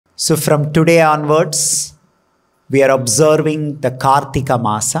So from today onwards, we are observing the Kartika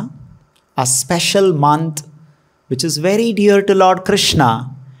Masa, a special month which is very dear to Lord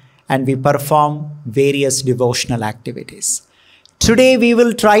Krishna, and we perform various devotional activities. Today we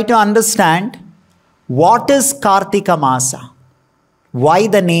will try to understand what is Kartika Masa, why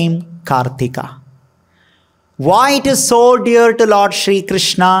the name Kartika, why it is so dear to Lord Sri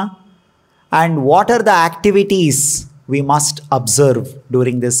Krishna, and what are the activities we must observe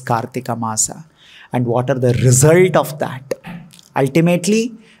during this Kartika Masa, and what are the result of that.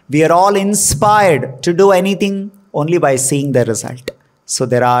 Ultimately, we are all inspired to do anything only by seeing the result. So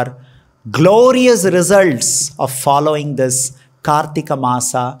there are glorious results of following this Kartika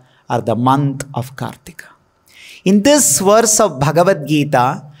Masa, or the month of Kartika. In this verse of Bhagavad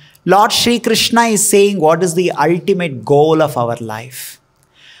Gita, Lord Sri Krishna is saying what is the ultimate goal of our life.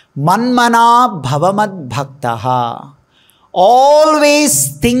 Manmana bhavamad bhaktaha.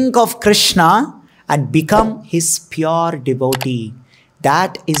 Always think of Krishna and become his pure devotee.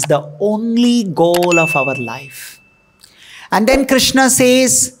 That is the only goal of our life. And then Krishna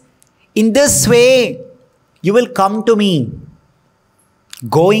says, in this way, you will come to me.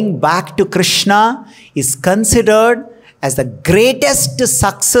 Going back to Krishna is considered as the greatest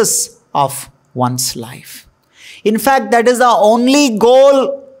success of one's life. In fact, that is the only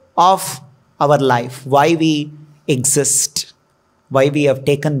goal of our life, why we exist, why we have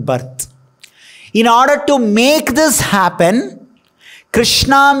taken birth. In order to make this happen,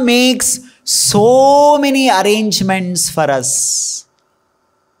 Krishna makes so many arrangements for us.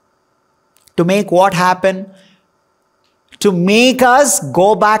 To make what happen? To make us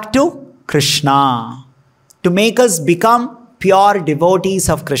go back to Krishna. To make us become pure devotees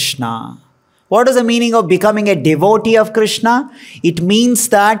of Krishna. What is the meaning of becoming a devotee of Krishna? It means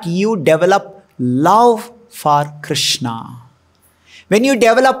that you develop love for Krishna. When you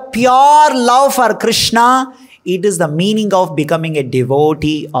develop pure love for Krishna, it is the meaning of becoming a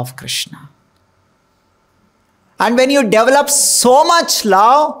devotee of Krishna. And when you develop so much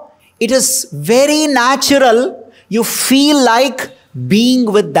love, it is very natural. You feel like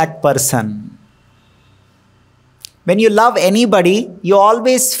being with that person. When you love anybody, you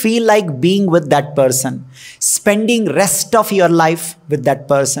always feel like being with that person, spending rest of your life with that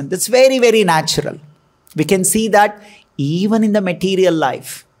person. That's very, very natural. We can see that even in the material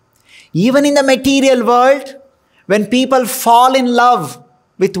life. Even in the material world, when people fall in love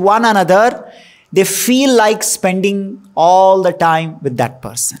with one another, they feel like spending all the time with that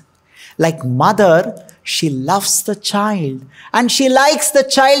person. Like mother, she loves the child and she likes the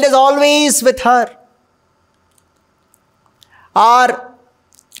child as always with her. Or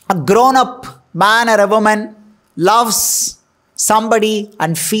a grown-up man or a woman loves somebody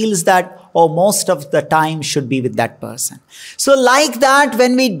and feels that, oh, most of the time should be with that person. So like that,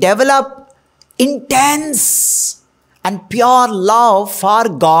 when we develop intense and pure love for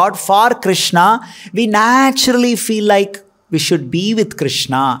God, for Krishna, we naturally feel like we should be with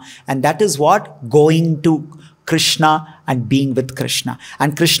Krishna. And that is what? Going to Krishna and being with Krishna.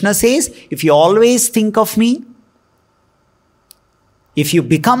 And Krishna says, if you always think of me, if you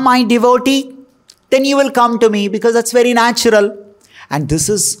become my devotee, then you will come to me, because that's very natural. And this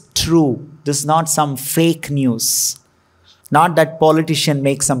is true. This is not some fake news. Not that politician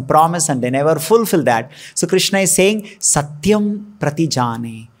makes some promise and they never fulfill that. So Krishna is saying, Satyam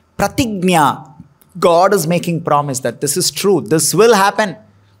pratijane. Pratignya. God is making promise that this is true. This will happen.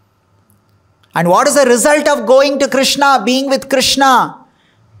 And what is the result of going to Krishna, being with Krishna?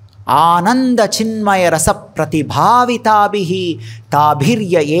 Ananda chinmaya rasa pratibhavitabihi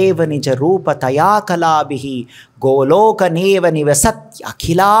tabhirya eva nija rupa tayakalabihi goloka neva nivasat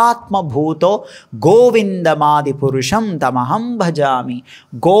akhilatma bhuto govindamadi purusham tamaham bhajami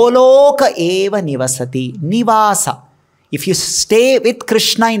goloka eva nivasati nivasa. If you stay with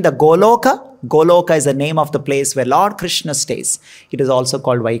Krishna in the Goloka, Goloka is the name of the place where Lord Krishna stays. It is also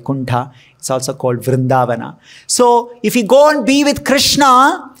called Vaikuntha. It's also called Vrindavana. So if you go and be with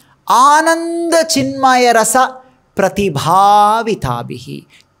Krishna, Ananda Chinmaya Rasa Pratibhavitabihi.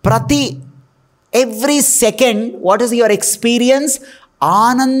 Every second, what is your experience?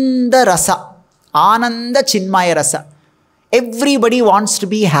 Ananda Rasa. Ananda Chinmaya Rasa. Everybody wants to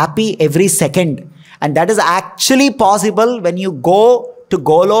be happy every second. And that is actually possible when you go to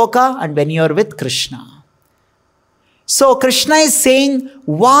Goloka and when you are with Krishna. So Krishna is saying,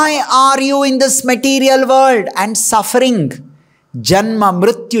 why are you in this material world and suffering? Janma,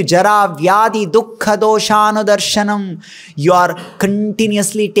 mrityu, jara, vyadi, dukkha, doshanu, darshanam. You are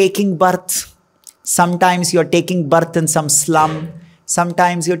continuously taking birth. Sometimes you are taking birth in some slum.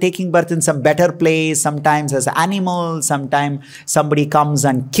 Sometimes you're taking birth in some better place, sometimes as animal, sometimes somebody comes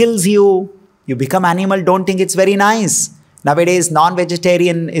and kills you. You become animal, don't think it's very nice. Nowadays,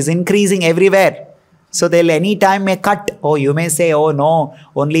 non-vegetarian is increasing everywhere. So they'll anytime may cut. Oh, you may say, oh no,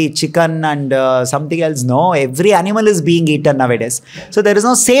 only chicken and something else. No, every animal is being eaten nowadays. So there is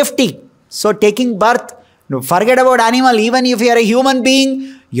no safety. So taking birth, no, forget about animal. Even if you are a human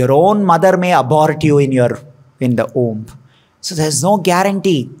being, your own mother may abort you in the womb. So there's no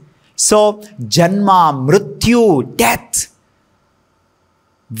guarantee. So janma, mrityu, death,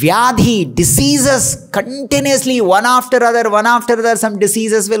 vyadhi, diseases continuously, one after other, some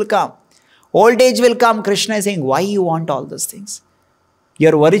diseases will come. Old age will come. Krishna is saying, why you want all those things?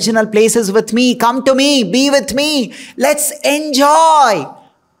 Your original place is with me. Come to me. Be with me. Let's enjoy.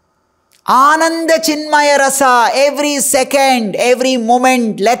 Ananda Chinmaya Rasa. Every second, every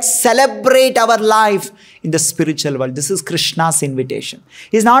moment, let's celebrate our life in the spiritual world. This is Krishna's invitation.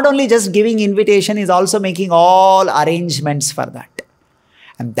 He's not only just giving invitation, he's also making all arrangements for that.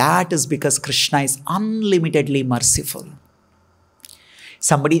 And that is because Krishna is unlimitedly merciful.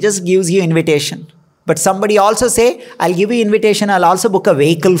 Somebody just gives you invitation. But somebody also say, I'll give you invitation, I'll also book a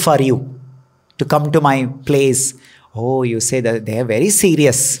vehicle for you to come to my place. Oh, you say that they are very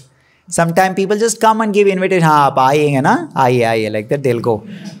serious. Sometimes people just come and give invitation. Like that they'll go.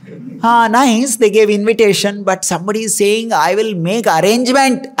 Nice, they gave invitation, but somebody is saying, I will make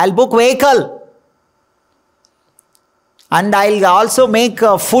arrangement, I'll book vehicle. And I'll also make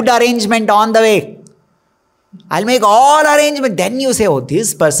a food arrangement on the way. I'll make all arrangement. Then you say, oh,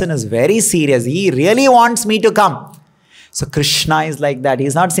 this person is very serious. He really wants me to come. So Krishna is like that.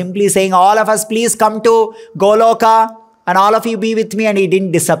 He's not simply saying, all of us please come to Goloka and all of you be with me, and he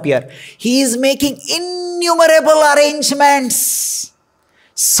didn't disappear. He is making innumerable arrangements.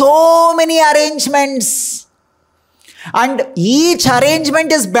 So many arrangements. And each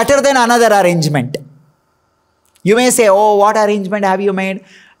arrangement is better than another arrangement. You may say, oh, what arrangement have you made?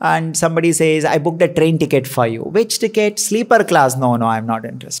 And somebody says, I booked a train ticket for you. Which ticket? Sleeper class. No, I'm not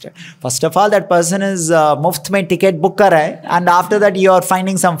interested. First of all, that person is muft mein ticket booker hai, and after that you are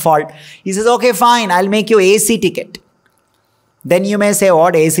finding some fault. He says, okay, fine, I'll make you AC ticket. Then you may say,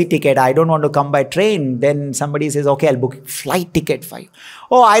 what AC ticket? I don't want to come by train. Then somebody says, okay, I'll book flight ticket for you.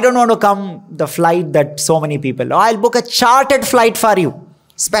 Oh, I don't want to come the flight that so many people. Oh, I'll book a chartered flight for you.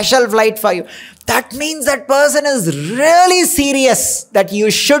 Special flight for you. That means that person is really serious that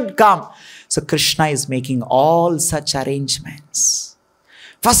you should come. So Krishna is making all such arrangements.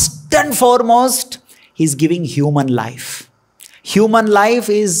 First and foremost, he's giving human life. Human life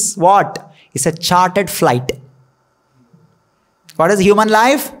is what? It's a chartered flight. What is human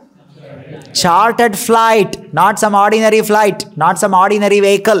life? Chartered flight. Not some ordinary flight. Not some ordinary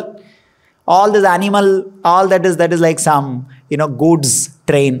vehicle. All this animal, all that is like some, goods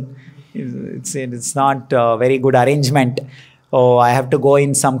train. It's not a very good arrangement. Oh, I have to go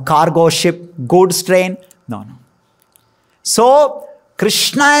in some cargo ship, goods train. No. So,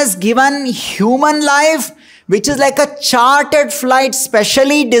 Krishna has given human life, which is like a chartered flight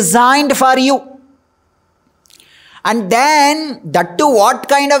specially designed for you. And then, that too, what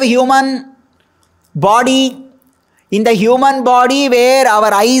kind of human body? In the human body where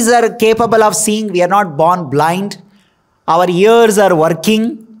our eyes are capable of seeing, we are not born blind. Our ears are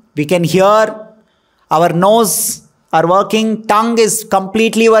working, we can hear. Our nose are working, tongue is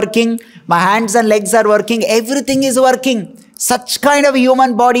completely working. My hands and legs are working, everything is working. Such kind of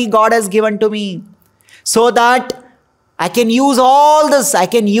human body God has given to me. So that I can use all this. I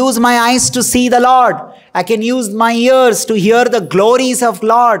can use my eyes to see the Lord. I can use my ears to hear the glories of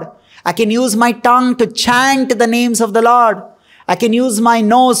Lord. I can use my tongue to chant the names of the Lord. I can use my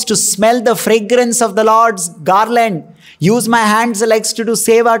nose to smell the fragrance of the Lord's garland. Use my hands and legs to do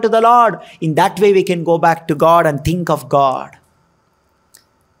seva to the Lord. In that way we can go back to God and think of God.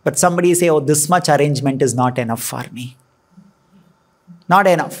 But somebody say, oh, this much arrangement is not enough for me. Not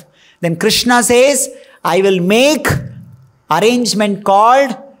enough. Then Krishna says, I will make arrangement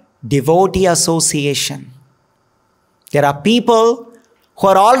called devotee association. There are people who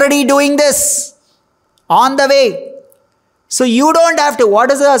are already doing this on the way. So you don't have to.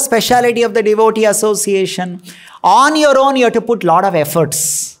 What is the speciality of the devotee association? On your own, you have to put a lot of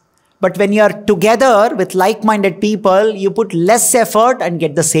efforts. But when you are together with like-minded people, you put less effort and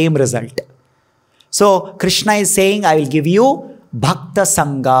get the same result. So Krishna is saying, I will give you Bhakta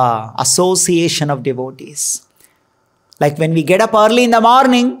Sanga, association of devotees. Like when we get up early in the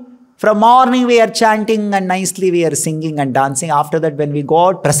morning, from morning we are chanting and nicely we are singing and dancing. After that, when we go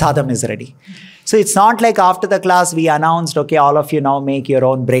out, prasadam is ready. So it's not like after the class we announced, okay, all of you now make your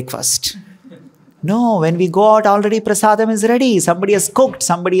own breakfast. No, when we go out, already prasadam is ready. Somebody has cooked,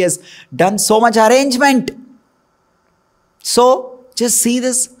 somebody has done so much arrangement. So, just see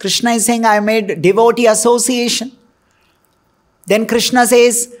this. Krishna is saying, I made devotee association. Then Krishna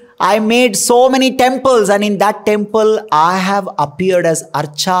says, I made so many temples, and in that temple I have appeared as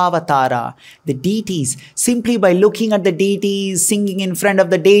archa-avatar, the deities. Simply by looking at the deities, singing in front of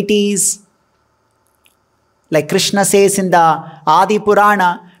the deities. Like Krishna says in the Adi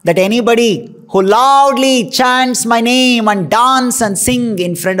Purana, that anybody who loudly chants my name and dance and sing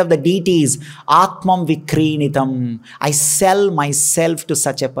in front of the deities, Atmam Vikrinitam, I sell myself to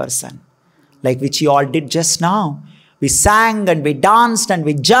such a person. Like which you all did just now. We sang and we danced and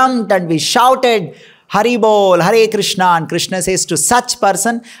we jumped and we shouted, Hari Bol, Hare Krishna. And Krishna says, to such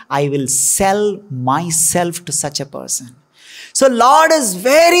person, I will sell myself to such a person. So Lord is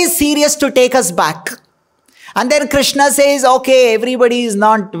very serious to take us back. And then Krishna says, okay, everybody is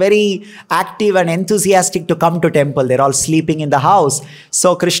not very active and enthusiastic to come to temple. They're all sleeping in the house.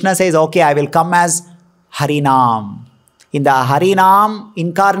 So Krishna says, okay, I will come as harinam. In the harinam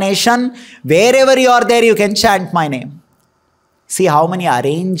incarnation, wherever you are there, you can chant my name. See how many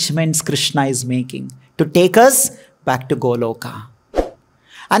arrangements Krishna is making to take us back to Goloka.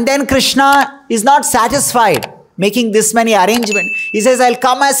 And then Krishna is not satisfied making this many arrangements. He says, I'll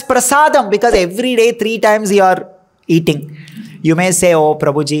come as prasadam, because every day 3 times you are eating. You may say, oh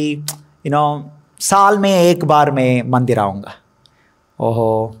Prabhuji, saal mein ek baar mein mandir aunga.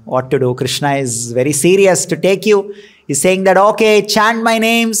 Oh, what to do? Krishna is very serious to take you. He's saying that, okay, chant my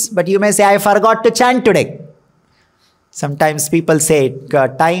names, but you may say, I forgot to chant today. Sometimes people say,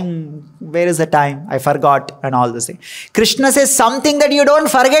 time, where is the time? I forgot, and all this thing. Krishna says something that you don't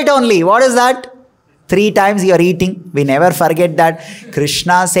forget only. What is that? 3 times you are eating. We never forget that.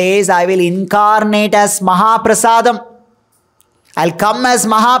 Krishna says, I will incarnate as Mahaprasadam. I'll come as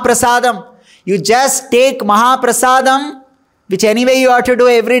Mahaprasadam. You just take Mahaprasadam, which anyway you have to do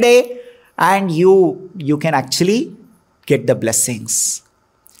every day, and you can actually get the blessings.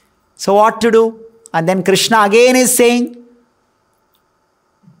 So what to do? And then Krishna again is saying,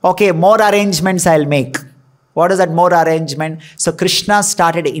 okay, more arrangements I'll make. What is that more arrangement? So Krishna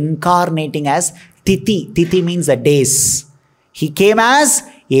started incarnating as Tithi. Tithi means the days. He came as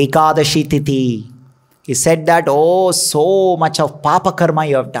Ekadashi Tithi. He said that, oh, so much of Papa Karma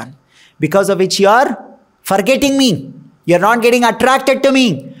you have done, because of which you are forgetting me. You are not getting attracted to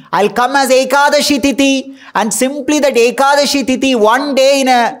me. I'll come as Ekadashi Tithi, and simply that Ekadashi Tithi, one day in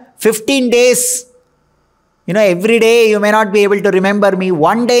a 15 days, every day you may not be able to remember me.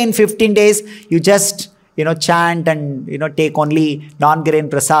 One day in 15 days, you just, chant and, take only non-grain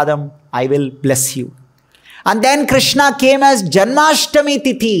prasadam. I will bless you. And then Krishna came as Janmashtami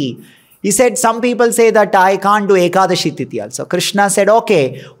Tithi. He said, some people say that I can't do Ekadashi Tithi also. Krishna said,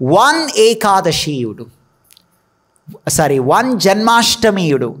 okay, one Ekadashi you do. One Janmashtami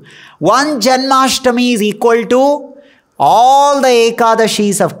you do. One Janmashtami is equal to all the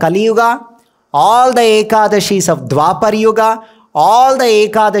Ekadashis of Kali Yuga, all the Ekadashis of Dwapar Yuga, all the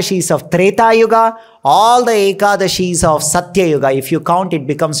Ekadashis of Treta Yuga, all the Ekadashis of Satya Yuga. If you count, it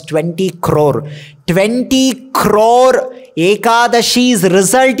becomes 20 crore. 20 crore Ekadashis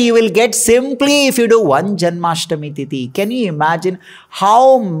result you will get simply if you do one Janmashtami Tithi. Can you imagine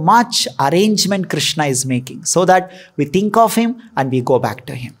how much arrangement Krishna is making, so that we think of him and we go back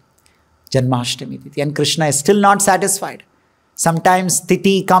to him? Janmashtami Tithi. And Krishna is still not satisfied. Sometimes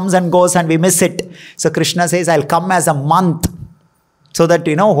Tithi comes and goes and we miss it. So Krishna says, I'll come as a month, so that,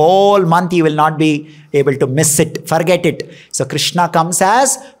 whole month you will not be able to miss it, forget it. So Krishna comes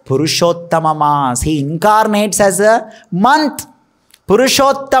as Purushottama Mas. He incarnates as a month,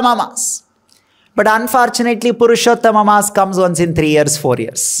 Purushottama Mas. But unfortunately, Purushottama Mas comes once in 3 years, 4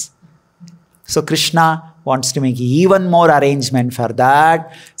 years. So Krishna wants to make even more arrangement for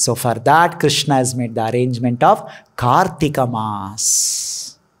that. So for that, Krishna has made the arrangement of Kartika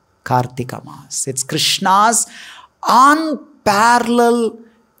Mas. Kartika Mas. It's Krishna's unparalleled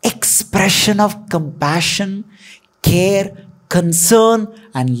expression of compassion, care, concern,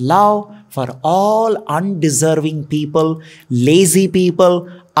 and love for all undeserving people, lazy people,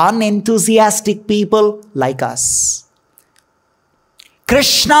 unenthusiastic people like us.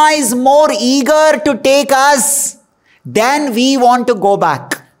 Krishna is more eager to take us than we want to go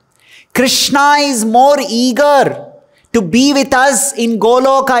back. Krishna is more eager to be with us in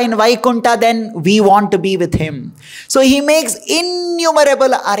Goloka, in Vaikunta, than we want to be with him. So he makes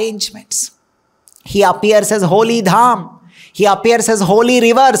innumerable arrangements. He appears as holy dham. He appears as holy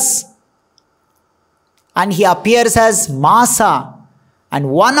rivers. And he appears as Masa. And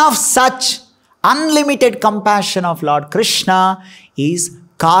one of such unlimited compassion of Lord Krishna is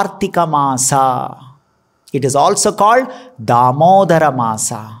Kartika Masa. It is also called Damodara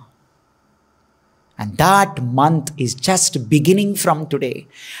Masa. And that month is just beginning from today.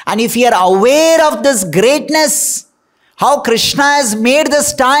 And if you are aware of this greatness, how Krishna has made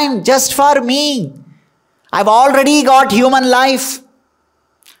this time just for me. I've already got human life.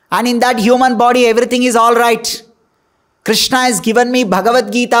 And in that human body, everything is all right. Krishna has given me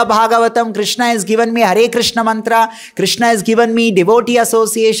Bhagavad Gita, Bhagavatam. Krishna has given me Hare Krishna mantra. Krishna has given me devotee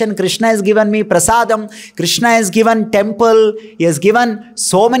association. Krishna has given me prasadam. Krishna has given temple. He has given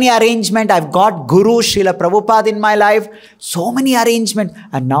so many arrangement. I've got Guru Srila Prabhupada in my life. So many arrangement.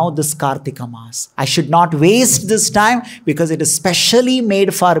 And now this Kartika Mas. I should not waste this time because it is specially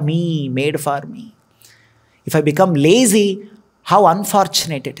made for me. Made for me. If I become lazy, how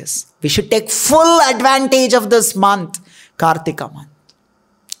unfortunate it is. We should take full advantage of this month. Kartika month.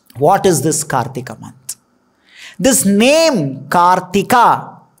 What is this Kartika month? This name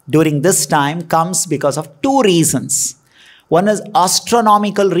Kartika during this time comes because of two reasons. One is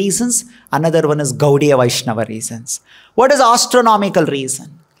astronomical reasons, another one is Gaudiya Vaishnava reasons. What is astronomical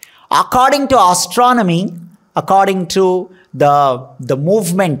reason? According to astronomy, according to the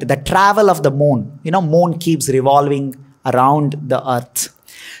movement, the travel of the moon, moon keeps revolving around the earth.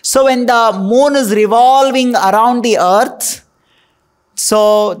 So when the moon is revolving around the earth,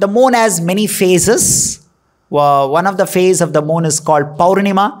 so the moon has many phases. One of the phases of the moon is called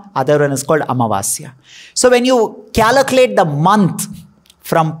Paurnima, other one is called Amavasya. So when you calculate the month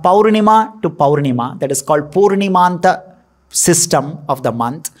from Paurnima to Paurnima, that is called Purnimanta system of the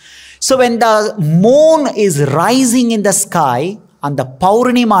month. So when the moon is rising in the sky on the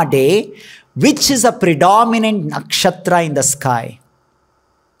Paurnima day, which is a predominant nakshatra in the sky,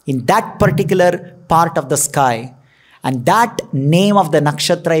 in that particular part of the sky, and that name of the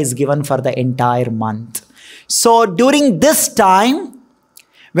nakshatra is given for the entire month. So during this time,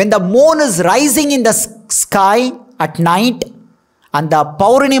 when the moon is rising in the sky at night, on the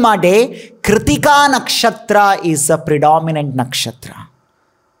Paurnima day, Kritika nakshatra is a predominant nakshatra.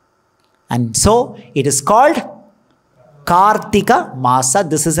 And so it is called Kartika Masa.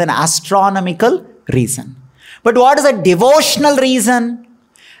 This is an astronomical reason. But what is a devotional reason?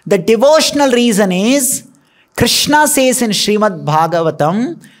 The devotional reason is, Krishna says in Srimad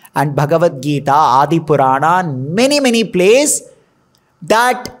Bhagavatam and Bhagavad Gita, Adi Purana, many places,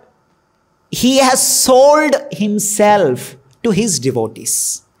 that he has sold himself to his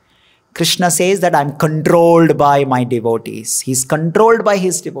devotees. Krishna says that I'm controlled by my devotees. He's controlled by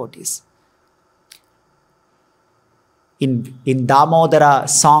his devotees. In Damodara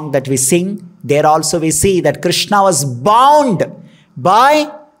song that we sing, there also we see that Krishna was bound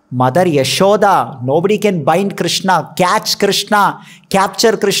by Mother Yashoda. Nobody can bind Krishna, catch Krishna,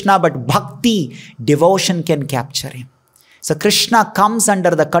 capture Krishna, but bhakti, devotion can capture him. So Krishna comes under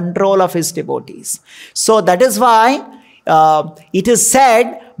the control of his devotees. So that is why it is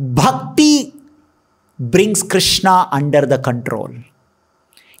said, bhakti brings Krishna under the control.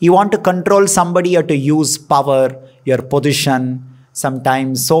 You want to control somebody, you have to use power, your position,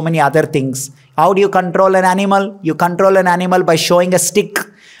 sometimes so many other things. How do you control an animal? You control an animal by showing a stick,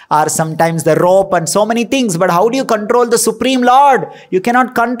 or sometimes the rope and so many things. But how do you control the Supreme Lord? You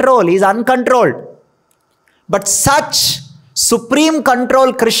cannot control. He is uncontrolled. But such supreme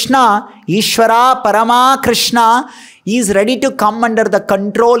control Krishna, Ishvara, Parama Krishna, he is ready to come under the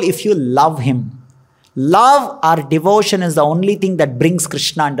control if you love him. Love or devotion is the only thing that brings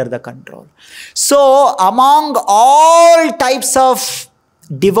Krishna under the control. So among all types of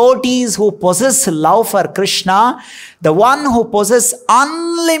devotees who possess love for Krishna, the one who possesses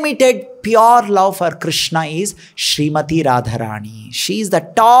unlimited pure love for Krishna is Srimati Radharani. She is the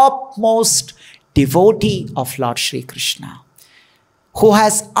topmost devotee of Lord Shri Krishna, who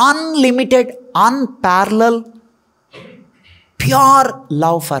has unlimited, unparalleled, pure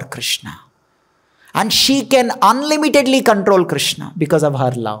love for Krishna. And she can unlimitedly control Krishna because of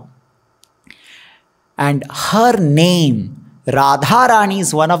her love. And her name,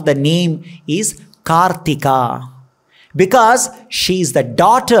 Radharani's one of the name is Kartika, because she is the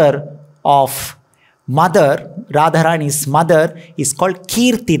daughter of mother. Radharani's mother is called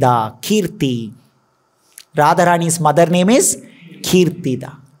Kirtida, Kirti. Radharani's mother name is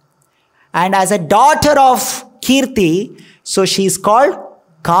Kirtida. And as a daughter of Kirti, so she is called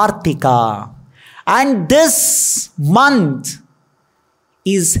Kartika. And this month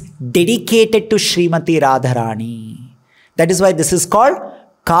is dedicated to Srimati Radharani. That is why this is called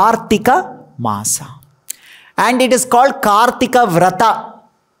Kartika Masa. And it is called Kartika Vrata.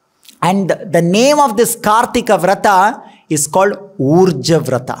 And the name of this Kartika Vrata is called Urja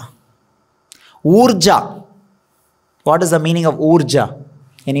Vrata. Urja. What is the meaning of Urja?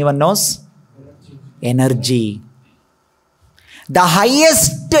 Anyone knows? Energy. The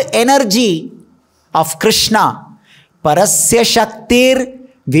highest energy of Krishna, Parasya Shaktir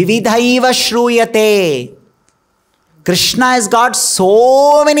Vividhaiva Shruyate. Krishna has got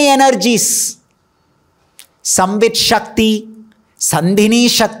so many energies. Samvit Shakti, Sandhini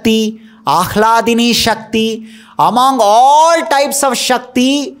Shakti, Ahladini Shakti. Among all types of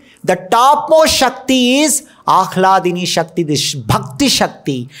Shakti, the topmost Shakti is Ahladini Shakti, this Bhakti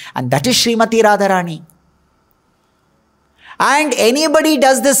Shakti. And that is Srimati Radharani. And anybody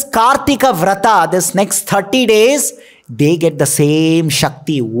does this Kartika Vrata, this next 30 days, they get the same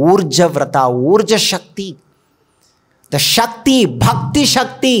Shakti, Urja Vrata, Urja Shakti. The Shakti, Bhakti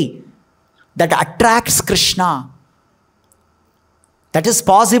Shakti that attracts Krishna. That is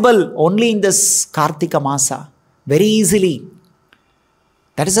possible only in this Kartika Masa. Very easily.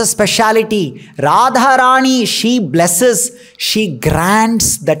 That is a speciality. Radharani, she blesses, she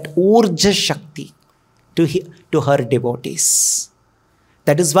grants that Urja Shakti to her devotees.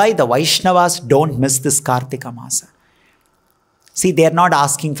 That is why the Vaishnavas don't miss this Kartika Masa. See, they are not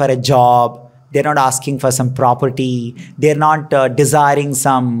asking for a job. They are not asking for some property. They are not desiring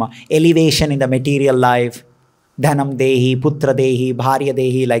some elevation in the material life. Dhanam Dehi, Putra Dehi, Bharya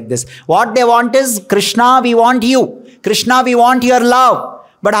Dehi, like this. What they want is, Krishna, we want you. Krishna, we want your love.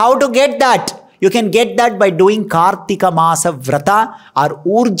 But how to get that? You can get that by doing Kartika Masa Vrata or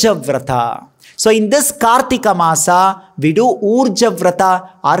Urja Vrata. So in this Kartika Masa, we do Urja Vrata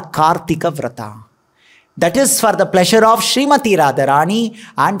or Kartika Vrata. That is for the pleasure of Srimati Radharani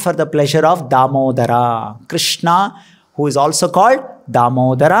and for the pleasure of Damodara. Krishna, who is also called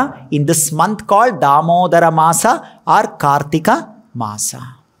Damodara, in this month called Damodara Masa or Kartika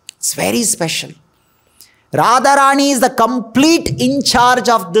Masa. It's very special. Radharani is the complete in charge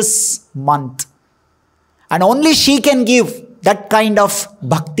of this month. And only she can give that kind of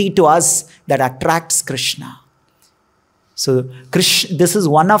bhakti to us that attracts Krishna. So this is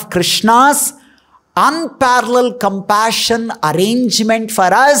one of Krishna's unparalleled compassion arrangement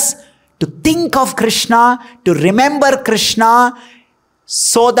for us to think of Krishna, to remember Krishna,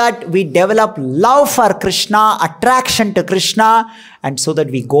 so that we develop love for Krishna, attraction to Krishna, and so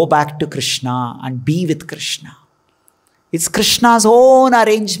that we go back to Krishna and be with Krishna. It's Krishna's own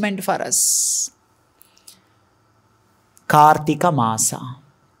arrangement for us. Kartika Masa.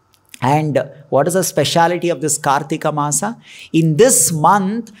 And what is the speciality of this Kartika Masa? In this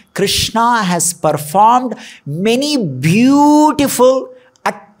month, Krishna has performed many beautiful,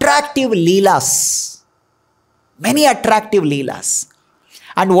 attractive leelas. Many attractive leelas.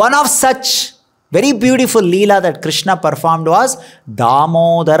 And one of such very beautiful leela that Krishna performed was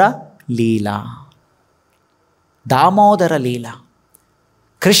Damodara Leela. Damodara Leela.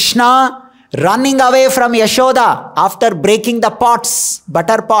 Krishna running away from Yashoda after breaking the pots,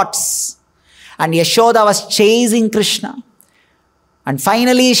 butter pots. And Yashoda was chasing Krishna. And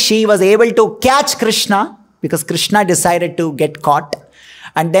finally she was able to catch Krishna because Krishna decided to get caught.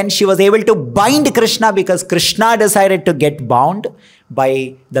 And then she was able to bind Krishna because Krishna decided to get bound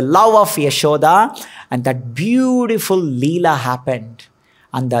by the love of Yashoda. And that beautiful Leela happened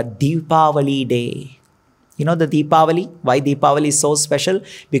on the Deepavali day. You know the Deepavali? Why Deepavali is so special?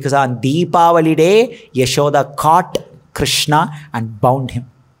 Because on Deepavali day, Yashoda caught Krishna and bound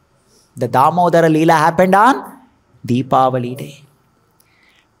him. The Damodara Leela happened on Deepavali day.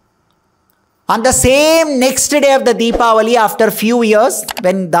 On the same next day of the Deepavali, after a few years,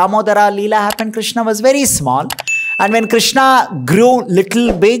 when Damodara Leela happened, Krishna was very small. And when Krishna grew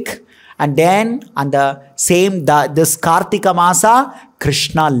little big, and then on the same, this Kartika Masa,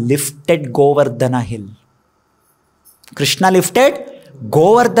 Krishna lifted Govardhana hill. Krishna lifted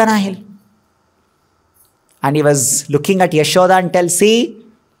Govardhana hill. And he was looking at Yashoda and tell, see,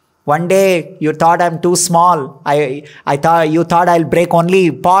 one day you thought I'm too small. You thought I'll break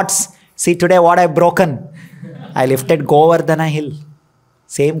only pots. See today what I've broken. I lifted Govardhana hill.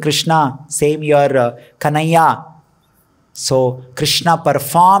 Same Krishna, same your Kanaya. So Krishna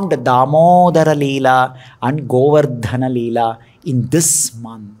performed Damodara Leela and Govardhana Leela in this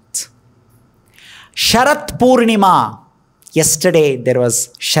month. Sharat Purnima. Yesterday there was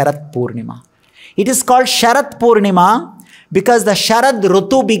Sharat Purnima. It is called Sharat Purnima because the Sharad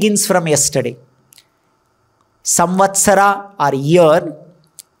Rutu begins from yesterday. Samvatsara or year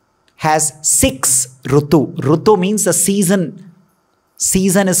has 6 Rutu. Rutu means the season.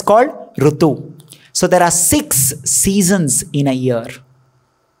 Season is called Rutu. So there are 6 seasons in a year.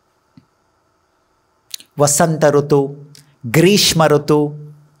 Vasanta Rutu, Grishma Rutu,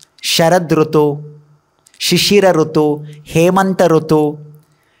 Sharad Rutu, Shishira Rutu, Hemanta Rutu.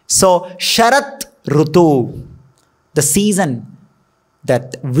 So Sharat Rutu, the season,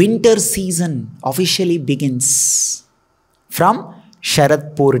 that winter season officially begins from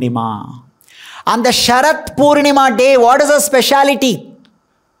Sharat Purnima. On the Sharat Purnima day, what is the speciality?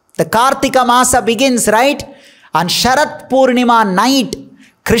 The Kartika Masa begins, right? On Sharat Purnima night,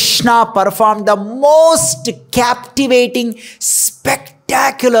 Krishna performed the most captivating,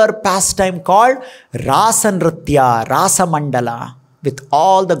 spectacular pastime called Rasa-nritya, Rasa Mandala, with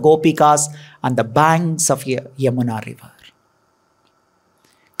all the Gopikas on the banks of Yamuna river.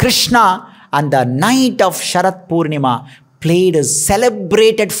 Krishna, on the night of Sharat Purnima, played a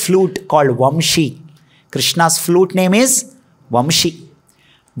celebrated flute called Vamshi. Krishna's flute name is Vamshi.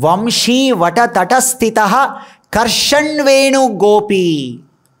 Vamshi Vata Tatastitaha Karshan Venu Gopi.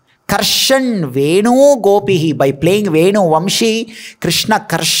 Karshan Venu Gopi. By playing Venu Vamshi, Krishna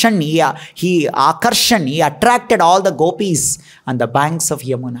Karshan, he attracted all the gopis on the banks of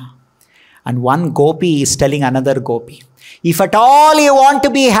Yamuna. And one gopi is telling another gopi, if at all you want to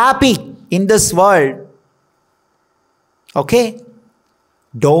be happy in this world, okay,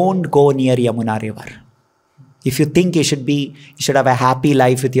 don't go near Yamuna river. If you think you should have a happy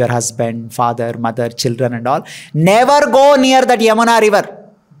life with your husband, father, mother, children and all, never go near that Yamuna river.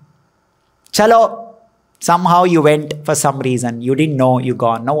 Chalo, somehow you went for some reason, you didn't know, you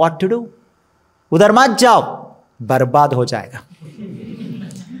gone. Now what to do? Udhar mat jao, barbad ho jayega.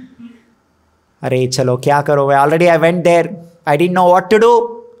 Arey chalo, kya karo? Already I went there, I didn't know what to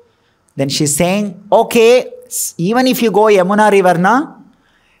do. Then she's saying, okay, even if you go Yamuna river, na,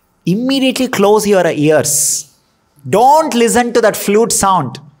 immediately close your ears. Don't listen to that flute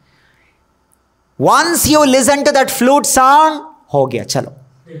sound. Once you listen to that flute sound, ho gaya, chalo.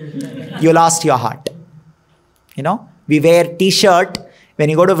 You lost your heart. You know, we wear t-shirt. When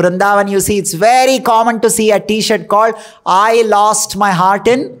you go to Vrindavan, you see it's very common to see a t-shirt called I lost my heart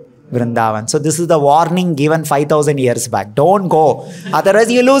in Vrindavan. So this is the warning given 5,000 years back. Don't go.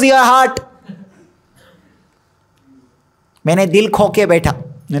 Otherwise you lose your heart. मैंने दिल खो के बैठा,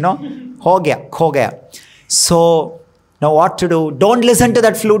 you know, हो गया, खो गया. So now what to do? Don't listen to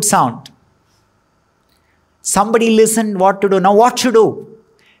that flute sound. Somebody listened, what to do? Now what to do?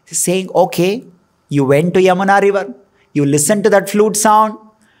 He's saying, okay, you went to Yamuna river, you listened to that flute sound.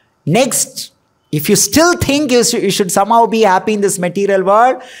 Next, if you still think you should somehow be happy in this material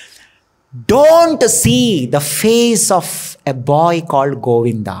world, don't see the face of a boy called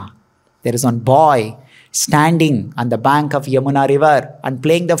Govinda. There is one boy standing on the bank of Yamuna river and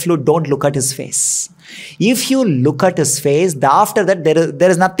playing the flute. Don't look at his face. If you look at his face, after that there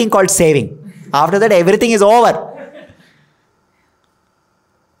is nothing called saving. After that everything is over.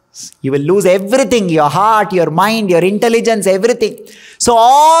 You will lose everything, your heart, your mind, your intelligence, everything. So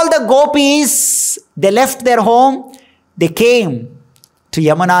all the gopis, they left their home, they came to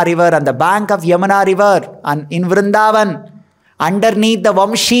Yamuna river, on the bank of Yamuna river, and in Vrindavan, underneath the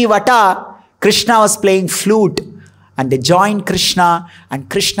Vamshi Vata, Krishna was playing flute, and they joined Krishna, and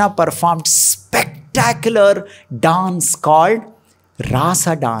Krishna performed spectacular dance called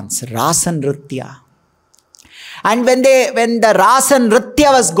Rasa dance, Rasa-nritya. And when the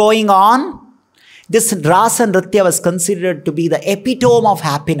Rasa-nritya was going on, this Rasa-nritya was considered to be the epitome of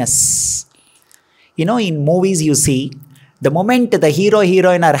happiness. You know, in movies you see, the moment the hero,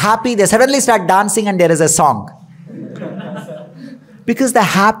 heroine are happy, they suddenly start dancing and there is a song. Because the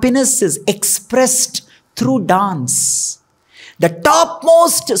happiness is expressed through dance. The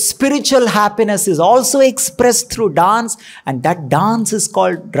topmost spiritual happiness is also expressed through dance, and that dance is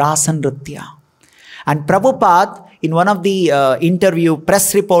called Rasa-nritya. And Prabhupada, in one of the interview,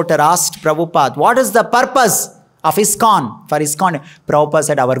 press reporter asked Prabhupada, what is the purpose of ISKCON? For ISKCON, Prabhupada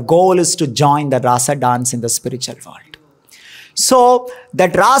said, our goal is to join the Rasa dance in the spiritual world. So,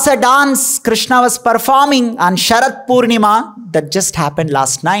 that Rasa dance Krishna was performing on Sharat Purnima, that just happened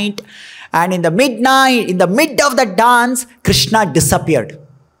last night. And in the midnight, in the mid of the dance, Krishna disappeared.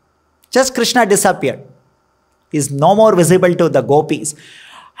 Just Krishna disappeared. He is no more visible to the gopis.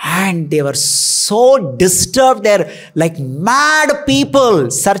 And they were so disturbed. They're like mad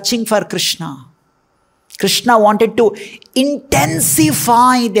people searching for Krishna. Krishna wanted to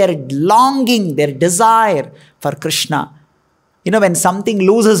intensify their longing, their desire for Krishna. You know, when something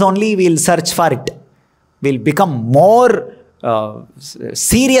loses only, we'll search for it. We'll become more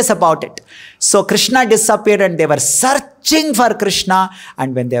serious about it. So Krishna disappeared and they were searching for Krishna.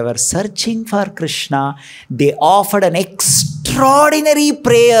 And when they were searching for Krishna, they offered an extraordinary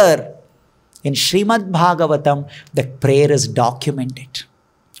prayer. In Srimad Bhagavatam, that prayer is documented.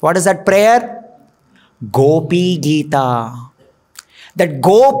 What is that prayer? Gopi Gita. That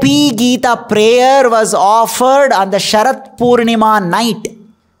Gopi Gita prayer was offered on the Sharat Purnima night.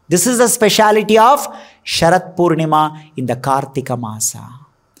 This is the speciality of Sharat Purnima in the Kartika Masa.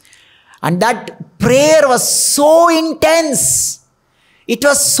 And that prayer was so intense. It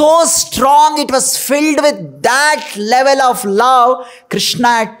was so strong. It was filled with that level of love. Krishna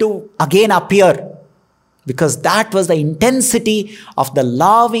had to again appear. Because that was the intensity of the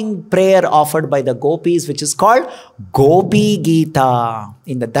loving prayer offered by the gopis, which is called Gopi Gita.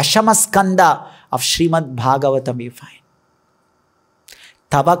 In the Dashama Skanda of Srimad Bhagavatam you find.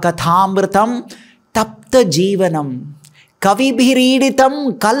 Tava Kathamritam Tapta Jivanam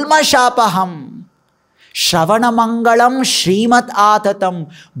Kavibhiriditam Kalmashapaham Shravana Mangalam Srimat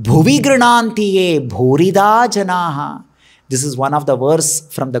Atatam Bhuvi Granantiye Bhurida Janaha. This is one of the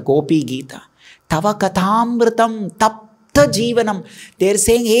verse from the Gopi Gita. Tava Kathamritam Tapta Jivanam. They are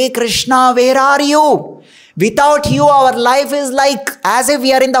saying, hey Krishna, where are you? Without you, our life is like as if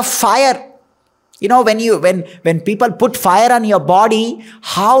we are in the fire. You know, when people put fire on your body,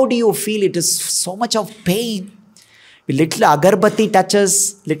 how do you feel? It is so much of pain. Little agarbatti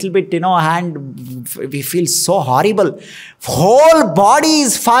touches, little bit, hand, we feel so horrible. Whole body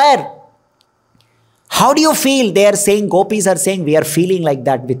is fire. How do you feel? They are saying, gopis are saying, we are feeling like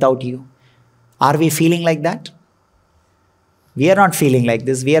that without you. Are we feeling like that? We are not feeling like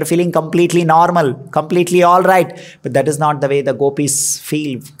this. We are feeling completely normal, completely all right. But that is not the way the gopis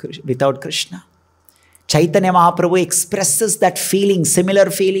feel without Krishna. Chaitanya Mahaprabhu expresses that feeling,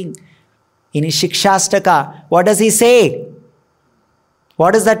 similar feeling. In his Shikshastaka, what does he say?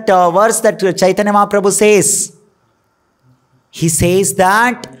 What is that verse that Chaitanya Mahaprabhu says? He says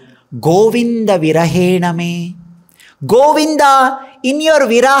that Govinda Virahena me. Govinda, in your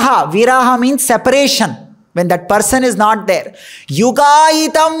viraha, viraha means separation, when that person is not there.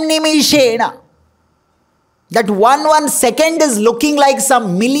 Yugayitam nimishena. That one second is looking like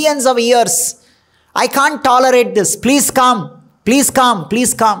some millions of years. I can't tolerate this. Please come. Please come.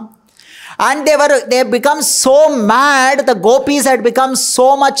 Please come. And they have become so mad. The gopis had become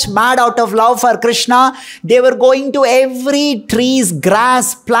so much mad out of love for Krishna. They were going to every trees,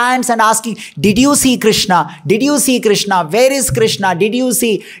 grass, plants and asking, did you see Krishna? Did you see Krishna? Where is Krishna? Did you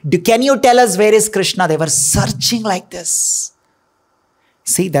see? Can you tell us where is Krishna? They were searching like this.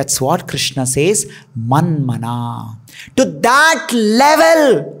 See, that's what Krishna says, Manmana. To that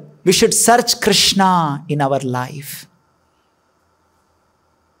level, we should search Krishna in our life.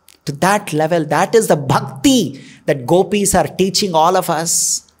 To that level, that is the bhakti that gopis are teaching all of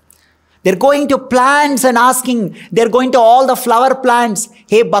us. They're going to plants and asking, they're going to all the flower plants.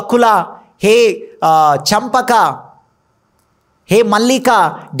 Hey Bakula, hey Champaka, hey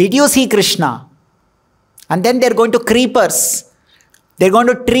Mallika, did you see Krishna? And then they're going to creepers. They're going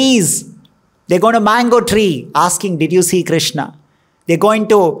to trees. They're going to mango tree asking, did you see Krishna? They're going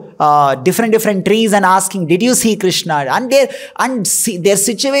to different trees and asking, did you see Krishna? And their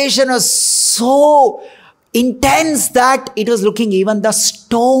situation was so intense that it was looking, even the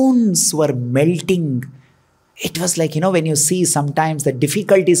stones were melting. It was like, when you see sometimes the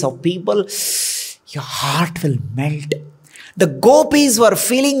difficulties of people, your heart will melt. The gopis were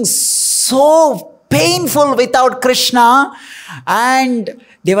feeling so painful without Krishna, and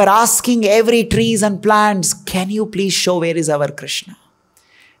they were asking every trees and plants, can you please show where is our Krishna?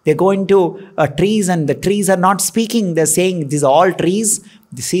 They're going to trees and the trees are not speaking. They're saying, these are all trees.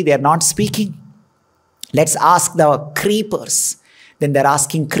 You see, they're not speaking. Let's ask the creepers. Then they're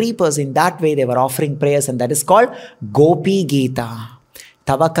asking creepers. In that way, they were offering prayers, and that is called Gopi Gita.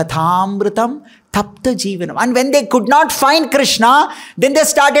 Tava Kathamritam Tapta Jivanam. And when they could not find Krishna, then they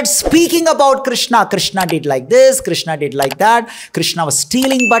started speaking about Krishna. Krishna did like this, Krishna did like that. Krishna was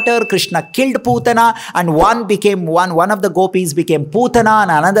stealing butter, Krishna killed Putana, and one of the gopis became Putana,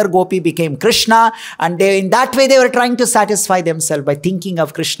 and another gopi became Krishna. And in that way they were trying to satisfy themselves by thinking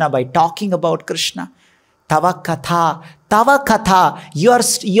of Krishna, by talking about Krishna. Tava Katha,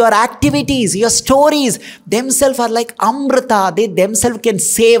 your activities, your stories themselves are like Amrita. They themselves can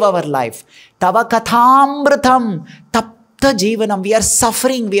save our life. Tava Kathamritam Tapta Jivanam. We are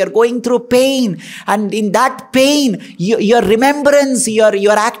suffering, we are going through pain. And in that pain, your remembrance,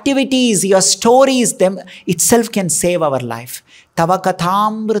 your activities, your stories, them itself can save our life. Tava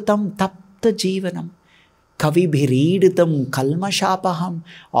Kathamritam Tapta Jivanam. Kavibhiriditam kalmashapaham.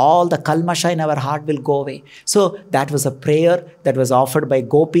 All the kalmasha in our heart will go away. So that was a prayer that was offered by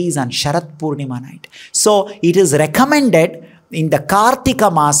gopis on Sharat Purnima night. So it is recommended in the Kartika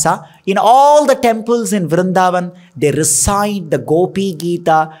Masa, in all the temples in Vrindavan, they recite the Gopi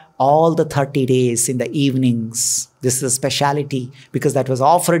Gita all the 30 days in the evenings. This is a speciality because that was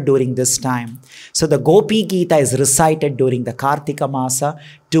offered during this time. So the Gopi Gita is recited during the Kartika Masa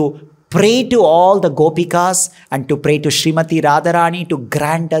to pray to all the Gopikas and to pray to Srimati Radharani to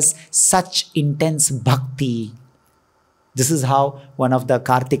grant us such intense bhakti. This is how one of the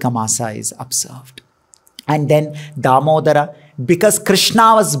Kartika Masa is observed. And then Damodara, because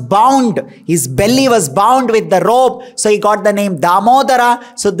Krishna was bound, his belly was bound with the rope, so he got the name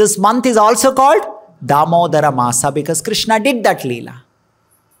Damodara. So this month is also called Damodara Masa because Krishna did that Leela.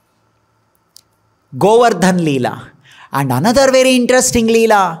 Govardhan Leela. And another very interesting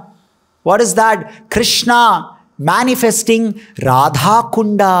Leela. What is that? Krishna manifesting Radha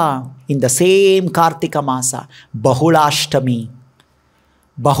Kunda in the same Kartika Masa. Bahulashtami.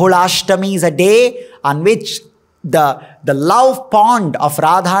 Bahulashtami is a day on which the love pond of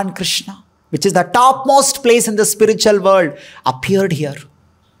Radha and Krishna, which is the topmost place in the spiritual world, appeared here.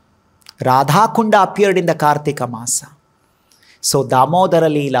 Radha Kunda appeared in the Kartika Masa. So Damodara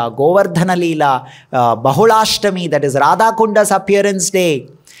Leela, Govardhana Leela, Bahulashtami, that is Radha Kunda's appearance day.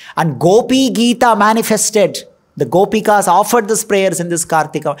 And Gopi Gita manifested. The Gopikas offered these prayers in this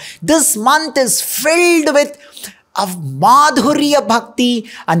Kartika. This month is filled with of Madhurya Bhakti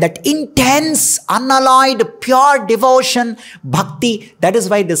and that intense, unalloyed, pure devotion, Bhakti. That is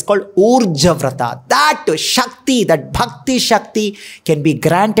why it is called Urja Vrata. That Shakti, that Bhakti Shakti can be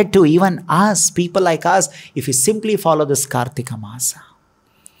granted to even us, people like us, if we simply follow this Kartika Masa.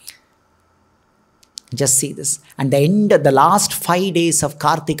 Just see this. And the last 5 days of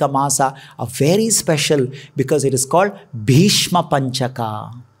Kartika Masa are very special because it is called Bhishma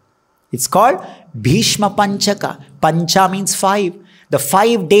Panchaka. It's called Bhishma Panchaka. Pancha means 5. The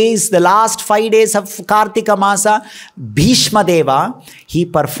 5 days, the last 5 days of Kartika Masa, Bhishma Deva, he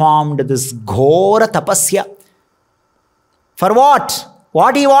performed this Ghora Tapasya. For what?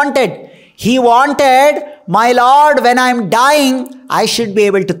 What he wanted? He wanted, my Lord, when I am dying, I should be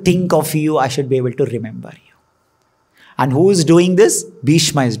able to think of you. I should be able to remember you. And who is doing this?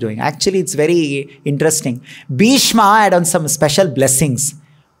 Bhishma is doing. Actually, it's very interesting. Bhishma had on some special blessings.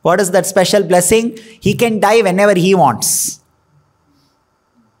 What is that special blessing? He can die whenever he wants.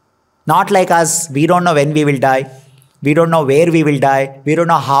 Not like us. We don't know when we will die. We don't know where we will die. We don't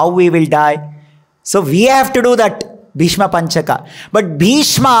know how we will die. So we have to do that Bhishma Panchaka. But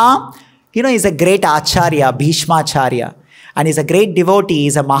Bhishma, is a great Acharya, Bhishma Acharya. And he's a great devotee.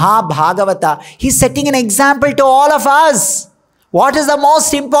 He's a Mahabhagavata. He's setting an example to all of us. What is the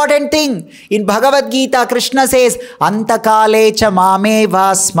most important thing? In Bhagavad Gita, Krishna says, Antakale cha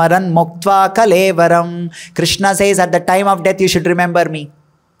mameva smaran muktva kalevaram. Krishna says, at the time of death, you should remember me.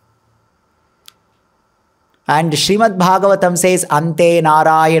 And Srimad Bhagavatam says, Ante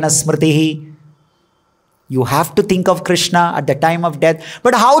narayana smritihi. You have to think of Krishna at the time of death.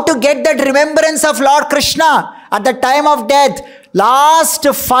 But how to get that remembrance of Lord Krishna at the time of death? Last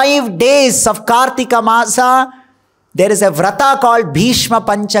 5 days of Kartika Masa, there is a Vrata called Bhishma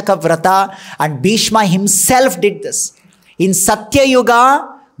Panchaka Vrata, and Bhishma himself did this. In Satya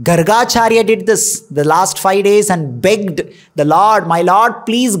Yuga, Gargacharya did this the last 5 days and begged the Lord, my Lord,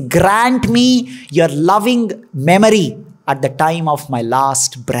 please grant me your loving memory at the time of my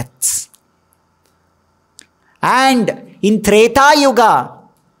last breaths. And in Treta Yuga,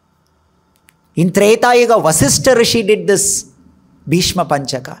 Vasishtha Rishi did this Bhishma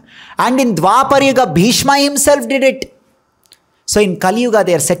Panchaka. And in Dwapar Yuga, Bhishma himself did it. So in Kali Yuga,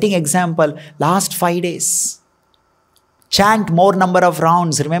 they are setting example. Last 5 days. Chant more number of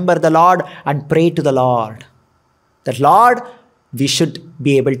rounds. Remember the Lord and pray to the Lord. That Lord, we should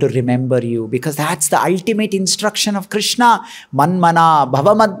be able to remember you. Because that's the ultimate instruction of Krishna. Manmana,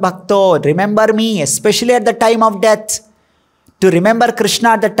 bhavamad bhakto. Remember me, especially at the time of death. To remember Krishna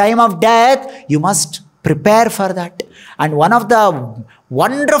at the time of death, you must prepare for that. And one of the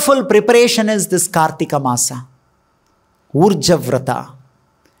wonderful preparation is this Kartika Masa. Urja Vrata.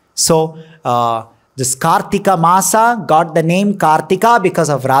 So, this Kartika Masa got the name Kartika because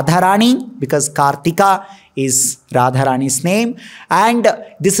of Radharani, because Kartika is Radharani's name. And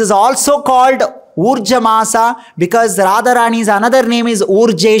this is also called Urja Masa because Radharani's another name is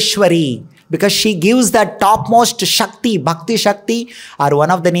Urjeshwari. Because she gives that topmost Shakti, Bhakti Shakti, or one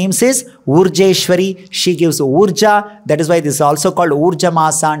of the names is Urjeshwari. She gives Urja. That is why this is also called Urja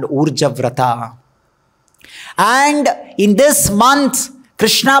Masa and Urja Vrata. And in this month,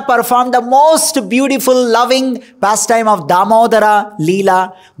 Krishna performed the most beautiful, loving pastime of Damodara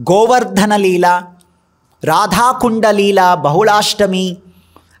Leela, Govardhana Leela, Radha Kunda Leela, Bahulashtami,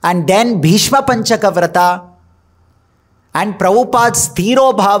 and then Bhishma Panchaka Vrata, and Prabhupada's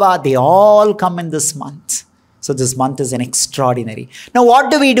Thiro Bhava, they all come in this month. So this month is an extraordinary. Now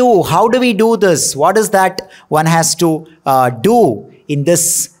what do we do? How do we do this? What is that one has to do in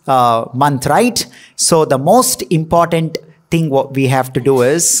this month, right? So the most important thing what we have to do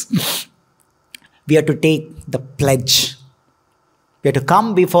is, we have to take the pledge. We have to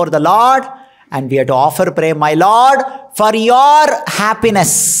come before the Lord and we have to offer prayer. My Lord, for your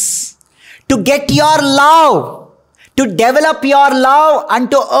happiness, to get your love, to develop your love and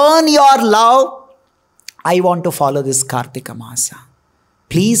to earn your love, I want to follow this Kartika Masa.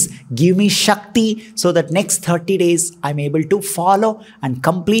 Please give me Shakti so that next 30 days I'm able to follow and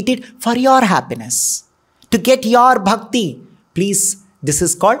complete it for your happiness. To get your bhakti, please, this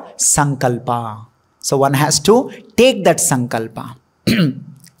is called Sankalpa. So one has to take that Sankalpa.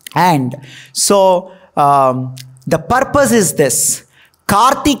 And so the purpose is this.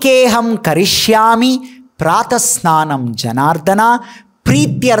 Kartikeham karishyami pratasnanam janardana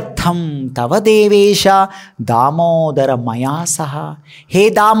Prityartham tava devesha damodara maya saha. Hey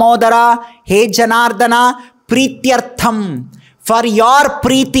Damodara, hey Janardana, Prityartham, for your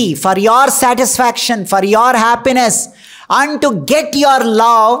priti, for your satisfaction, for your happiness, and to get your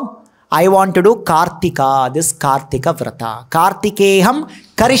love, I want to do Kartika, this Kartika Vrata. Kartikeham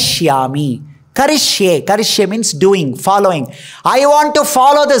karishyami. Karishye means doing, following. I want to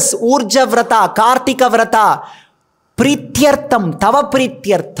follow this Urja Vrata, Kartika Vrata. Prityartham, tava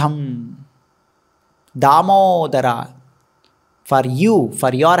prityartham. Damodara. For you,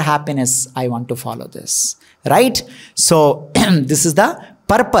 for your happiness, I want to follow this. Right? So, this is the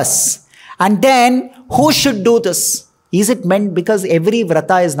purpose. And then, who should do this? Is it meant, because every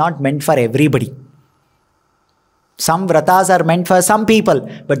vrata is not meant for everybody. Some vratas are meant for some people,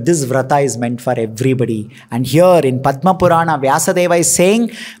 but this vrata is meant for everybody. And here in Padma Purana, Vyasadeva is saying,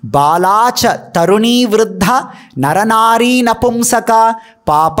 Balacha taruni vruddha naranari napumsaka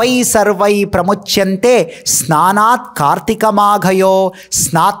papai sarvai pramuchyante snanat kartika maghayo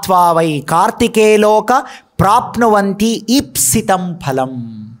snatva vai kartike loka prapnuvanti ipsitam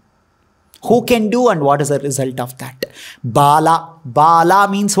phalam. Who can do and what is the result of that? Bala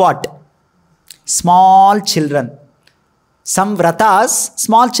means what? Small children. Some vratas,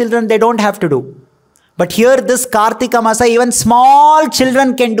 small children, they don't have to do. But here this Kartika Masa, even small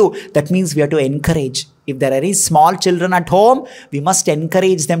children can do. That means we have to encourage. If there are any small children at home, we must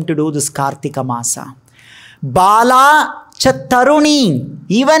encourage them to do this Kartika Masa. Bala Chataruni,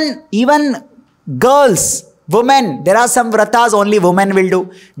 even girls, women, there are some vratas only women will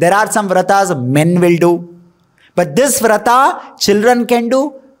do. There are some vratas men will do. But this vrata, children can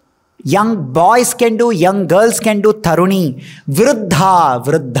do. Young boys can do, young girls can do, taruni.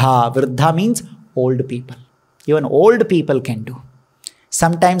 Vruddha means old people. Even old people can do.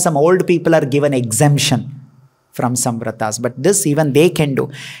 Sometimes some old people are given exemption from some vratas, but this even they can do.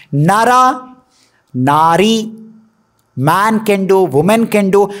 Nara, nari, man can do, woman can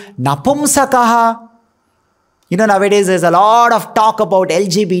do. Napumsakaha. You know, nowadays there's a lot of talk about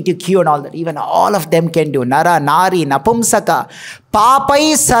LGBTQ and all that. Even all of them can do. Nara, nari, napumsaka.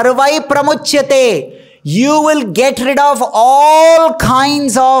 Papai sarvai pramuchyate. You will get rid of all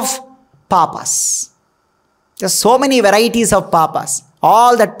kinds of papas. There's so many varieties of papas.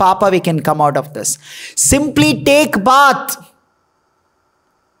 All that papa we can come out of this. Simply take bath.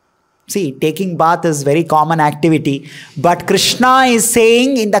 See, taking bath is very common activity. But Krishna is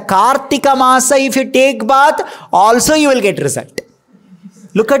saying in the Kartika Masa, if you take bath, also you will get result.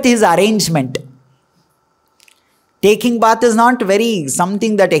 Look at his arrangement. Taking bath is not very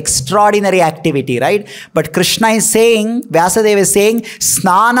something that extraordinary activity, right? But Krishna is saying, Vyasadeva is saying,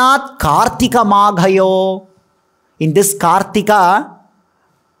 Snanat Kartika Maghayo. In this Kartika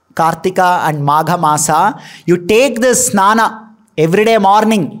and Magha Masa, you take this Snana every day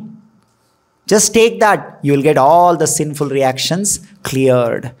morning. Just take that, you will get all the sinful reactions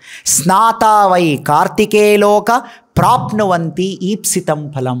cleared. Snata vai kartike loka prapnuvanti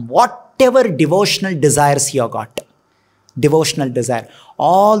ipsitam phalam. Whatever devotional desires you got, devotional desire,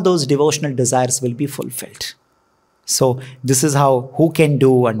 all those devotional desires will be fulfilled. So this is how, who can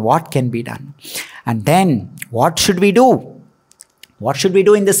do and what can be done. And then what should we do? What should we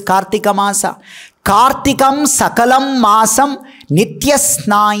do in this Kartika Masa? Kartikam sakalam masam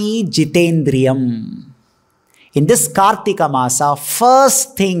nityasnai jitendriyam. In this Kartika Masa,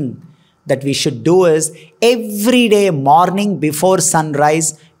 first thing that we should do is every day morning before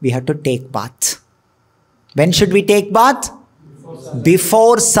sunrise, we have to take bath. When should we take bath?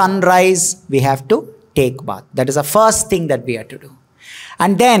 Before sunrise, we have to take bath. That is the first thing that we have to do.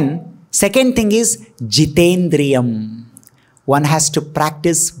 And then, second thing is jitendriyam. One has to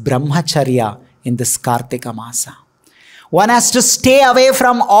practice brahmacharya in this Kartika Masa. One has to stay away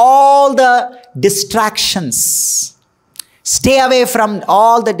from all the distractions. Stay away from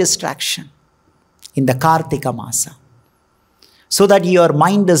all the distraction in the Kartika Masa. So that your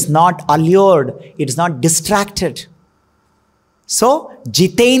mind is not allured, it is not distracted. So,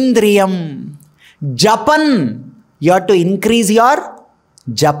 Jitendriyam. Japan. You have to increase your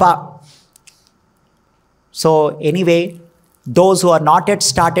japa. So, anyway, those who are not yet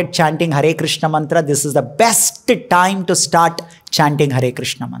started chanting Hare Krishna mantra, this is the best time to start chanting Hare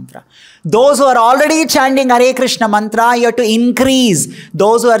Krishna mantra. Those who are already chanting Hare Krishna mantra, you have to increase.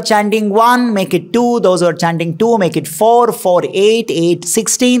 Those who are chanting 1, make it 2. Those who are chanting 2, make it 4, 4, 8, 8,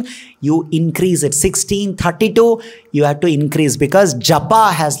 16. You increase it 16, 32. You have to increase because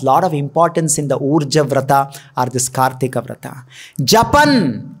japa has lot of importance in the Urja Vrata or this Kartika Vrata.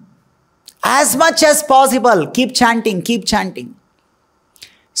 Japan. As much as possible, keep chanting, keep chanting.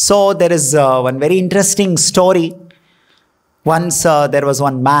 So there is one very interesting story. Once there was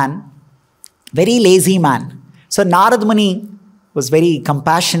one man, very lazy man. So Narad Muni was very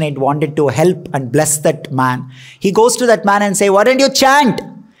compassionate, wanted to help and bless that man. He goes to that man and say, why don't you chant?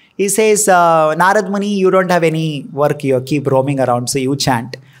 He says, Narad Muni, you don't have any work, you keep roaming around, so you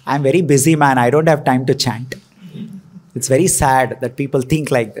chant. I'm very busy man, I don't have time to chant. It's very sad that people think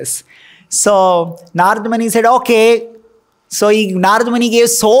like this. So Narad Muni said, okay. So Narad Muni gave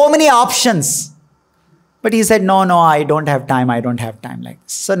so many options. But he said, no, I don't have time like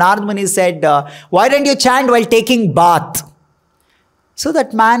this. So Narad Muni said, why don't you chant while taking bath? So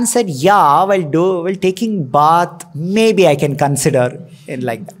that man said, yeah, while taking bath, maybe I can consider it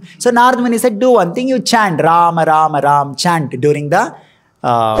like that. So Narad Muni said, do one thing, you chant Ram, Ram, Ram, chant during the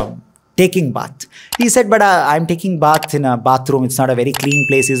taking bath. He said, but I'm taking bath in a bathroom. It's not a very clean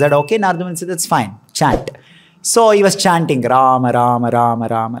place. He said, okay. Narad Muni said, that's fine. Chant. So he was chanting Rama, Rama, Rama,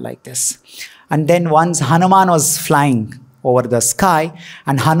 Rama like this. And then once Hanuman was flying over the sky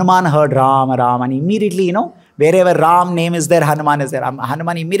and Hanuman heard Rama, Rama, and immediately, wherever Ram name is there, Hanuman is there.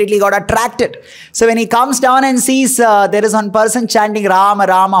 Hanuman immediately got attracted. So when he comes down and sees there is one person chanting Rama,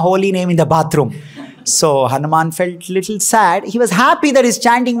 Rama, holy name in the bathroom. So Hanuman felt a little sad. He was happy that he's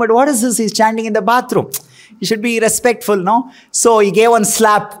chanting, but what is this? He's chanting in the bathroom. He should be respectful, no? So he gave one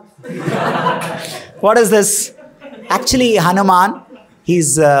slap. What is this? Actually, Hanuman,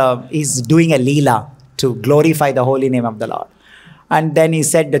 he's doing a leela to glorify the holy name of the Lord. And then he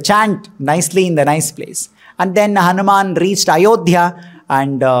said, chant nicely in the nice place. And then Hanuman reached Ayodhya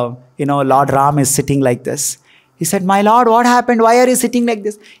and, Lord Ram is sitting like this. He said, my Lord, what happened? Why are you sitting like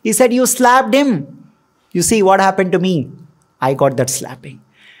this? He said, you slapped him. You see what happened to me? I got that slapping.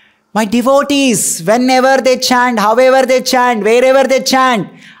 My devotees, whenever they chant, however they chant, wherever they chant,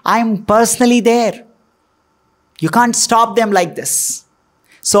 I'm personally there. You can't stop them like this.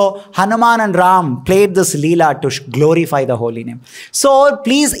 So Hanuman and Ram played this leela to glorify the holy name. So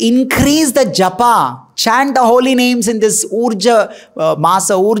please increase the japa. Chant the holy names in this Urja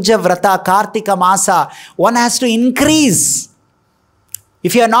Masa, Urja Vrata, Kartika Masa. One has to increase.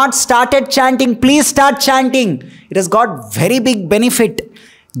 If you have not started chanting, please start chanting. It has got very big benefit.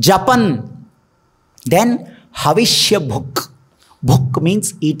 Japan. Then Havishya Bhuk. Bhuk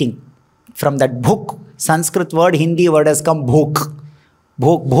means eating. From that Bhuk, Sanskrit word, Hindi word has come Bhuk.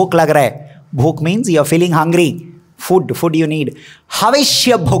 Bhuk lag raha hai. Bhuk means you are feeling hungry. Food you need.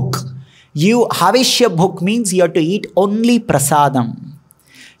 Havishya Bhuk. Havishya Bhuk means you have to eat only prasadam.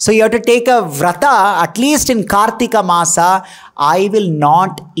 So you have to take a vrata, at least in Kartika Masa, I will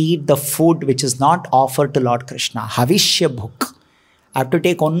not eat the food which is not offered to Lord Krishna. Havishya Bhuk. I have to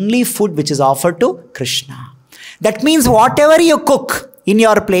take only food which is offered to Krishna. That means whatever you cook in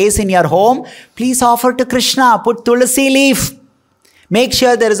your place, in your home, please offer to Krishna. Put tulsi leaf. Make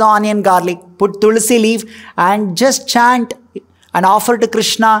sure there is onion, garlic. Put tulsi leaf and just chant and offer to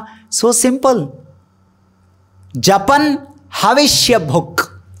Krishna. So simple. Japan Havishya Bhuk.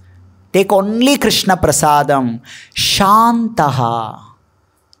 Take only Krishna prasadam. Shantaha.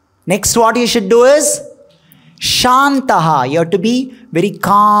 Next what you should do is Shantaha. You have to be very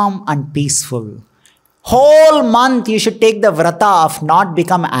calm and peaceful. Whole month you should take the vrata of not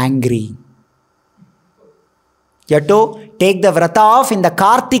become angry. You have to take the vrata of in the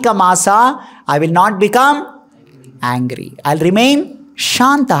Kartika Masa. I will not become angry. I'll remain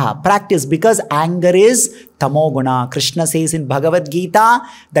Shantaha. Practice, because anger is tamoguna. Krishna says in Bhagavad Gita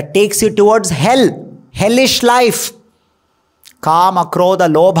that takes you towards hell. Hellish life. Kama, Krodha,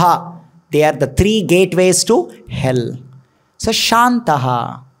 Lobha. They are the 3 gateways to hell. So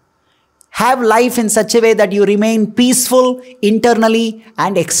Shantaha. Have life in such a way that you remain peaceful internally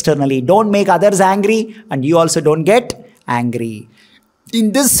and externally. Don't make others angry and you also don't get angry.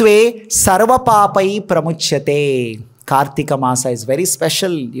 In this way, Sarva Papai Pramuchyate. Kartika Masa is very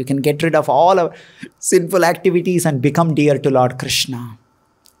special. You can get rid of all our sinful activities and become dear to Lord Krishna.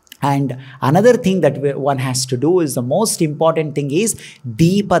 And another thing that one has to do is the most important thing is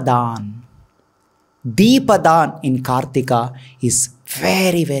Deepadan. Deepadan in Kartika is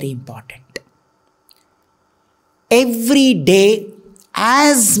very, very important. Every day,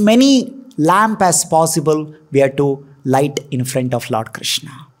 as many lamp as possible, we are to light in front of Lord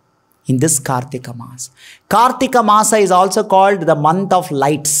Krishna in this Kartika Masa. Kartika Masa is also called the month of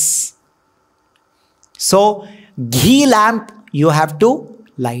lights. So, ghee lamp you have to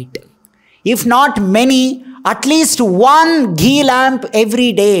light. If not many, at least one ghee lamp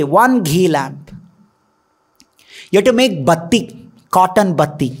every day, one ghee lamp. You have to make batti, cotton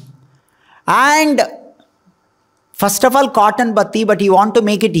batti. And first of all, cotton batti, but you want to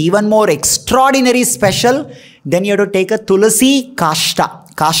make it even more extraordinary special, then you have to take a tulasi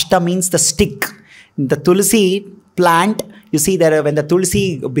kashta. Kashta means the stick. The tulasi plant, you see that when the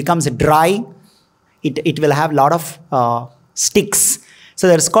tulasi becomes dry, it will have a lot of sticks. So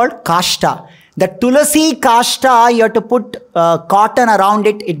that's called kashta. The tulasi kashta, you have to put cotton around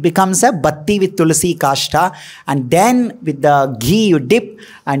it. It becomes a batti with tulasi kashta. And then with the ghee you dip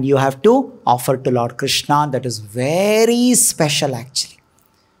and you have to offer to Lord Krishna. That is very special actually.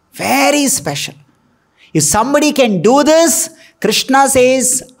 Very special. If somebody can do this, Krishna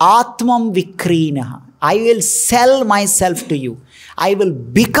says, Atmam Vikrinaha. I will sell myself to you. I will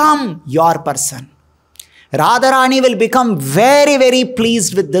become your person. Radharani will become very, very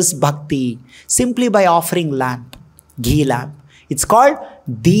pleased with this bhakti simply by offering lamp, ghee lamp. It's called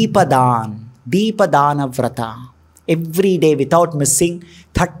Deepadan, Deepadana Vrata. Every day without missing,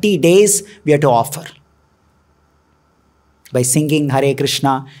 30 days we have to offer. By singing Hare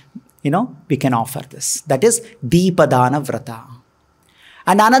Krishna, we can offer this. That is Deepadana Vrata.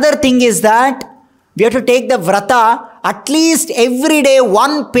 And another thing is that we have to take the Vrata, at least every day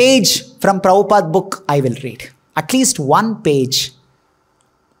one page from Prabhupada's book I will read. At least one page.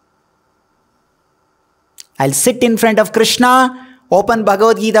 I'll sit in front of Krishna, open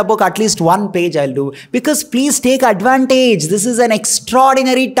Bhagavad Gita book, at least one page I'll do. Because please take advantage. This is an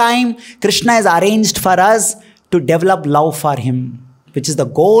extraordinary time Krishna has arranged for us to develop love for him, which is the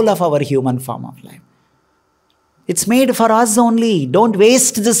goal of our human form of life. It's made for us only. Don't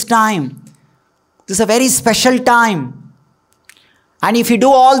waste this time. This is a very special time. And if you do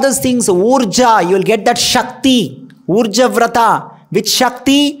all these things, Urja, you will get that Shakti, Urja Vrata. Which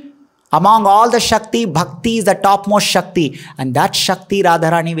Shakti? Among all the Shakti, Bhakti is the topmost Shakti. And that Shakti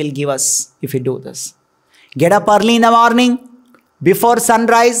Radharani will give us if we do this. Get up early in the morning, before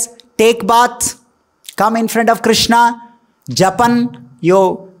sunrise, take bath, come in front of Krishna, Japan,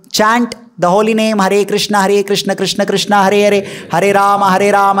 you chant the holy name Hare Krishna, Krishna Krishna, Hare Hare, Hare Rama,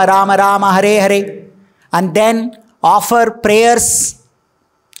 Rama Rama, Hare Hare. And then offer prayers,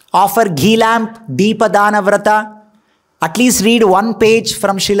 offer ghee lamp, Deepadana Vrata. At least read one page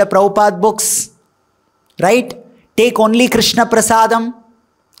from Srila Prabhupada books. Right? Take only Krishna prasadam.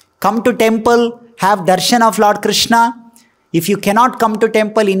 Come to temple, have darshan of Lord Krishna. If you cannot come to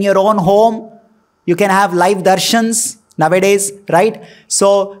temple in your own home, you can have live darshans nowadays, right?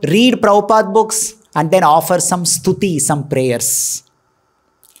 So read Prabhupada books and then offer some stuti, some prayers.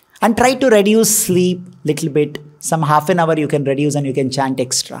 And try to reduce sleep little bit. Some half an hour you can reduce and you can chant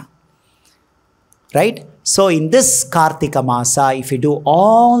extra. Right? So in this Kartika Masa, if we do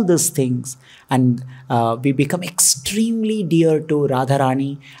all these things and we become extremely dear to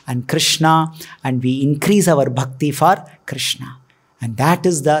Radharani and Krishna and we increase our bhakti for Krishna. And that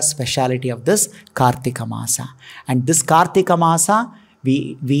is the speciality of this Kartika Masa. And this Kartika Masa,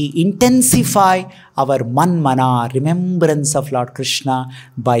 we intensify our manmana, remembrance of Lord Krishna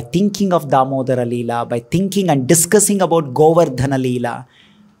by thinking of Damodara Leela, by thinking and discussing about Govardhana Leela,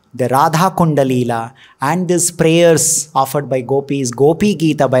 the Radha Kunda Leela, and these prayers offered by Gopis, Gopi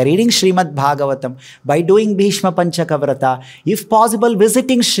Gita, by reading Srimad Bhagavatam, by doing Bhishma Panchaka Vrata, if possible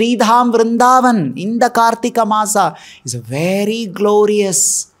visiting Sridham Vrindavan in the Kartika Masa is a very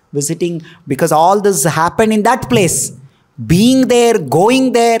glorious visiting, because all this happened in that place. Being there,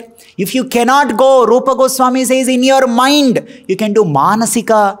 going there. If you cannot go, Rupa Goswami says, in your mind, you can do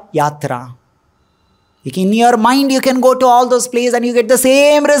Manasika Yatra. In your mind, you can go to all those places and you get the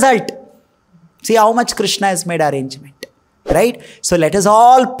same result. See how much Krishna has made arrangement. Right? So let us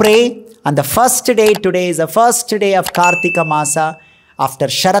all pray. And the first day, today is the first day of Kartika Masa. After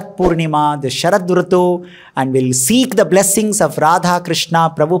Sharat Purnima, the Sharat Rutu, and we'll seek the blessings of Radha,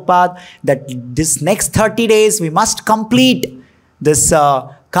 Krishna, Prabhupada, that this next 30 days we must complete this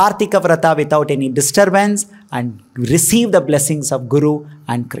Kartika Vrata without any disturbance and receive the blessings of Guru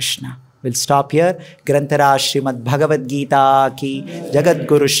and Krishna. We'll stop here. Granthara Srimad Bhagavad Gita ki, Jagat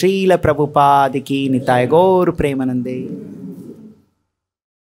Guru Srila Prabhupada ki, Nitai Gaur Premanande.